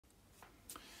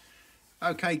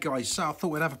Okay guys, so I thought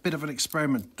we'd have a bit of an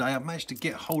experiment today. I managed to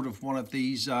get hold of one of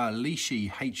these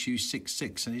Lishi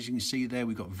Hu66, and as you can see there,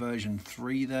 we've got version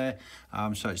 3 there.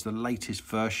 So it's the latest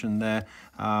version there.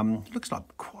 Looks like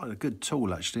quite a good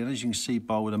tool actually, and as you can see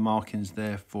by all the markings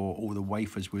there for all the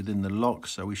wafers within the lock,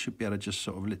 so we should be able to just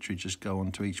sort of literally just go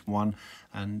onto each one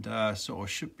and sort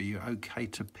of should be okay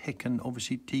to pick and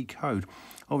obviously decode.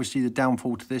 Obviously the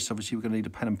downfall to this, obviously we're going to need a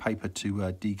pen and paper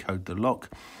to decode the lock.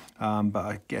 But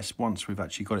I guess once we've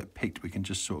actually got it picked, we can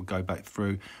just sort of go back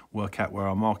through, work out where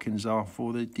our markings are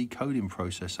for the decoding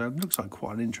process. So it looks like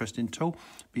quite an interesting tool.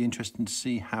 Be interesting to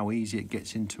see how easy it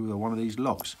gets into one of these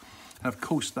locks. And of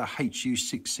course, the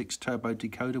Hu66 turbo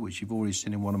decoder, which you've already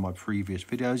seen in one of my previous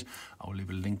videos. I'll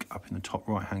leave a link up in the top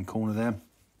right-hand corner there.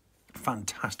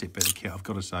 Fantastic bit of kit, I've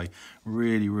got to say.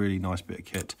 Really nice bit of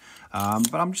kit.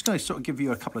 But I'm just going to sort of give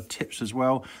you a couple of tips as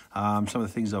well. Some of the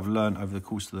things I've learned over the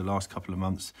course of the last couple of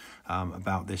months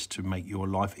about this to make your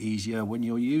life easier when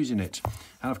you're using it.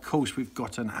 And of course, we've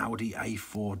got an Audi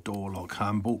A4 door lock,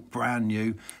 bought brand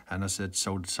new, and I said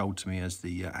sold to me as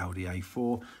the Audi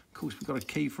A4. Of course, we've got a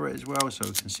key for it as well, so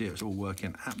we can see it's all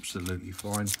working absolutely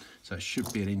fine. So it should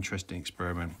be an interesting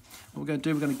experiment. What we're going to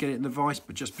do, we're going to get it in the vise,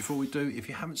 but just before we do, if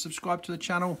you haven't subscribed to the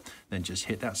channel, then just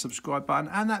hit that subscribe button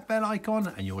and that bell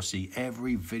icon, and you'll see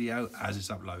every video as it's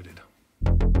uploaded.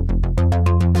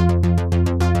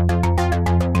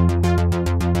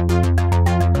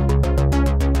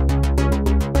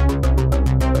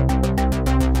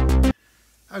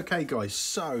 Okay guys,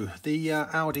 so the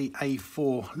Audi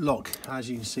A4 lock, as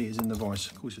you can see, is in the vise.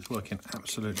 Of course, it's working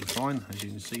absolutely fine, as you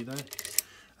can see there.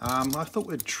 I thought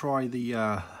we'd try the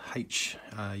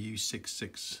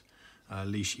Hu66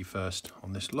 Lishi first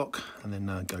on this lock, and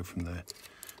then go from there.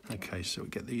 Okay, so we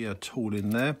get the tool in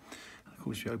there. Of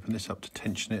course, you open this up to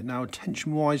tension it. Now,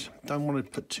 tension-wise, don't want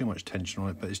to put too much tension on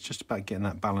it, but it's just about getting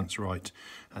that balance right.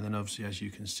 And then, obviously, as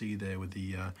you can see there with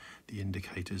the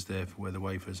indicators there for where the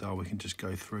wafers are, we can just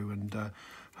go through and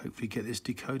hopefully get this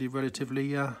decoded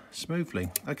relatively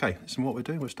smoothly. Okay, so what we're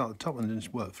doing, we'll start at the top and then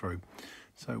just work through.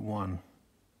 So 1.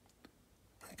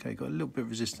 Okay, got a little bit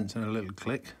of resistance and a little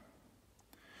click.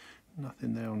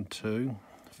 Nothing there on 2.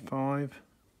 5.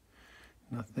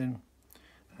 Nothing.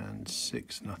 And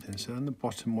 6, nothing. So on the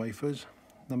bottom wafers,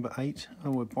 number 8.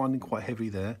 Oh, we're binding quite heavy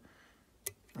there.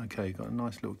 Okay, got a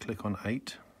nice little click on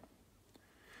 8.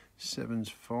 7's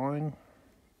fine.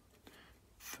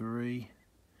 3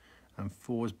 and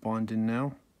 4's binding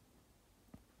now.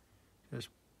 Just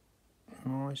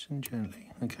nice and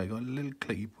gently. Okay, got a little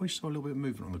click. You probably saw a little bit of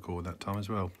movement on the cord that time as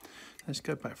well. Let's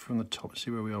go back from the top, see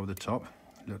where we are with the top.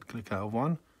 A little click out of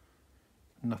 1.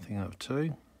 Nothing out of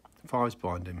 2. 5's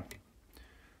binding.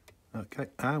 Okay,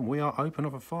 and we are open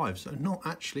off a 5, so not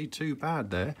actually too bad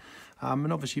there.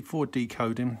 And obviously for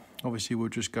decoding, obviously we'll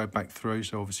just go back through.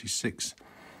 So obviously 6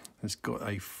 has got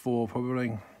a 4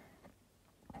 probably.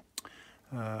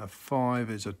 5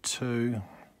 is a 2.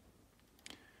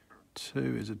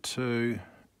 2 is a 2,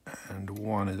 and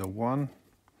 1 is a 1.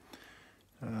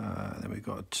 Then we've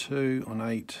got a 2 on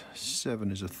 8. 7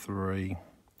 is a 3.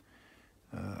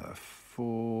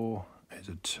 4 is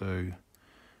a 2.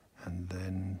 And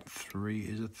then 3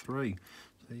 is a 3.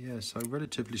 So yeah, so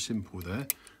relatively simple there.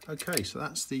 Okay, so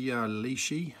that's the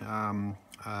Lishi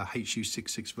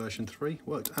Hu66 version 3.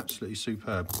 Worked absolutely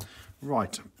superb.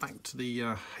 Right, back to the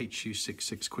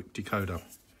Hu66 kwik decoder.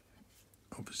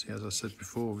 Obviously, as I said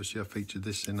before, obviously I featured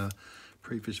this in a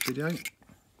previous video.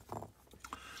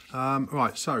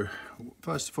 Right, so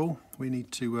first of all, we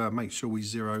need to make sure we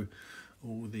zero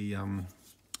all the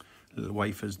little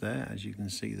wafers there, as you can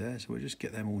see there. So we'll just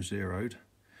get them all zeroed.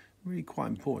 Really quite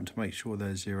important to make sure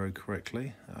they're zeroed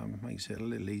correctly. Makes it a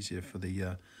little easier for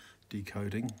the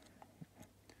decoding.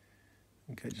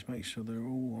 Okay, just make sure they're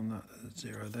all on that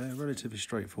 0 there. Relatively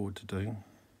straightforward to do.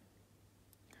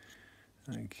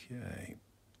 Okay,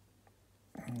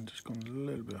 I'm just gone a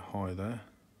little bit high there.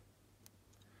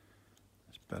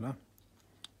 That's better.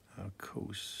 Of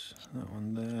course, that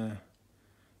one there.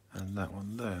 And that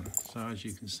one there. So as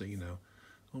you can see now,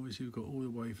 obviously we've got all the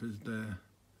wafers there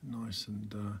nice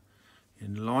and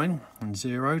in line and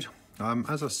zeroed.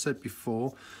 As I said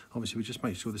before, obviously we just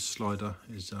make sure this slider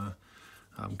is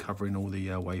covering all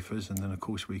the wafers, and then of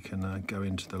course we can go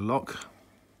into the lock.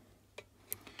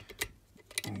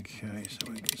 Okay,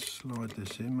 so we can slide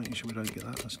this in, making sure we don't get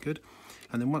that, that's good.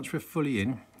 And then once we're fully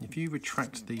in, if you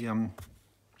retract the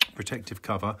protective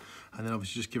cover and then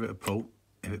obviously just give it a pull,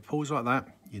 if it pulls like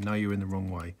that, you know you're in the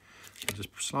wrong way. So just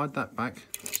slide that back,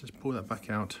 just pull that back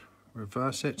out,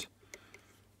 reverse it.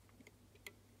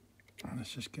 And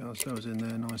let's just get ourselves in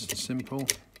there nice and simple.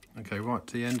 Okay, right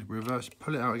to the end, reverse,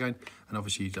 pull it out again, and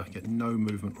obviously you don't get no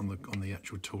movement on the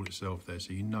actual tool itself there,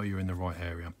 so you know you're in the right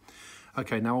area.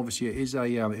 Okay, now obviously it is a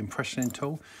impressioning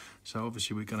tool, so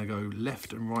obviously we're going to go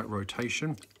left and right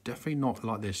rotation. Definitely not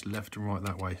like this, left and right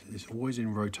that way. It's always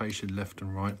in rotation, left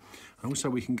and right. And also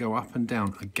we can go up and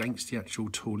down against the actual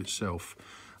tool itself,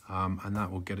 and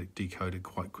that will get it decoded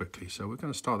quite quickly. So we're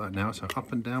going to start that now. So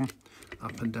up and down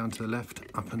to the left,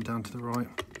 up and down to the right,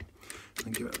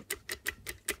 and give it.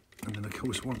 And then of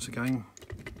course once again.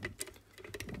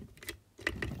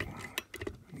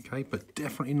 Okay, but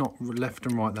definitely not left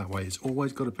and right that way. It's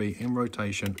always got to be in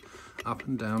rotation, up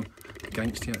and down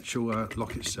against the actual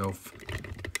lock itself.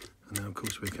 And then of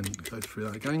course we can go through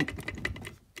that again.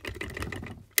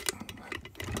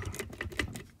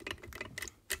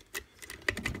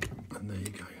 And there you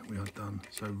go, we are done.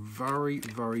 So very,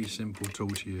 very simple tool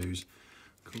to use.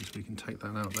 Of course we can take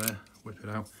that out there, whip it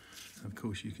out. And of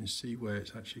course you can see where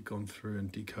it's actually gone through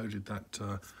and decoded that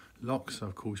lock. So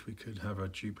of course we could have a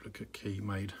duplicate key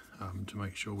made to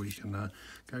make sure we can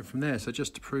go from there. So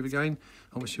just to prove again,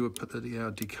 obviously we'll put the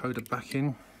decoder back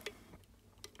in.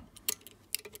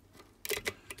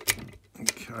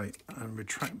 Okay, and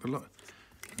retract the lock.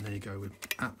 And there you go, we're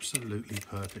absolutely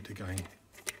perfect again.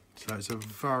 So it's a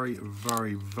very,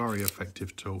 very, very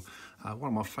effective tool. One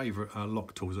of my favourite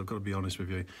lock tools, I've got to be honest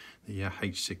with you, the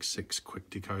H66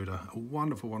 Kwik decoder. A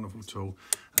wonderful, wonderful tool.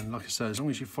 And like I said, as long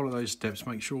as you follow those steps,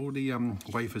 make sure all the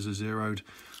wafers are zeroed,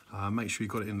 make sure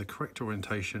you've got it in the correct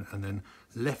orientation, and then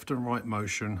left and right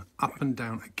motion, up and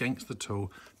down against the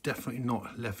tool. Definitely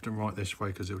not left and right this way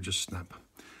because it will just snap.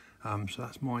 So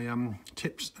that's my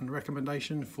tips and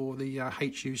recommendation for the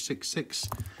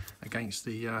HU66 against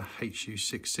the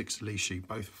HU66 Lishi.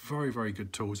 Both very, very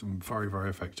good tools and very, very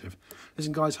effective.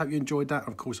 Listen guys, hope you enjoyed that.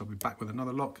 Of course, I'll be back with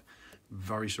another lock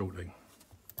very shortly.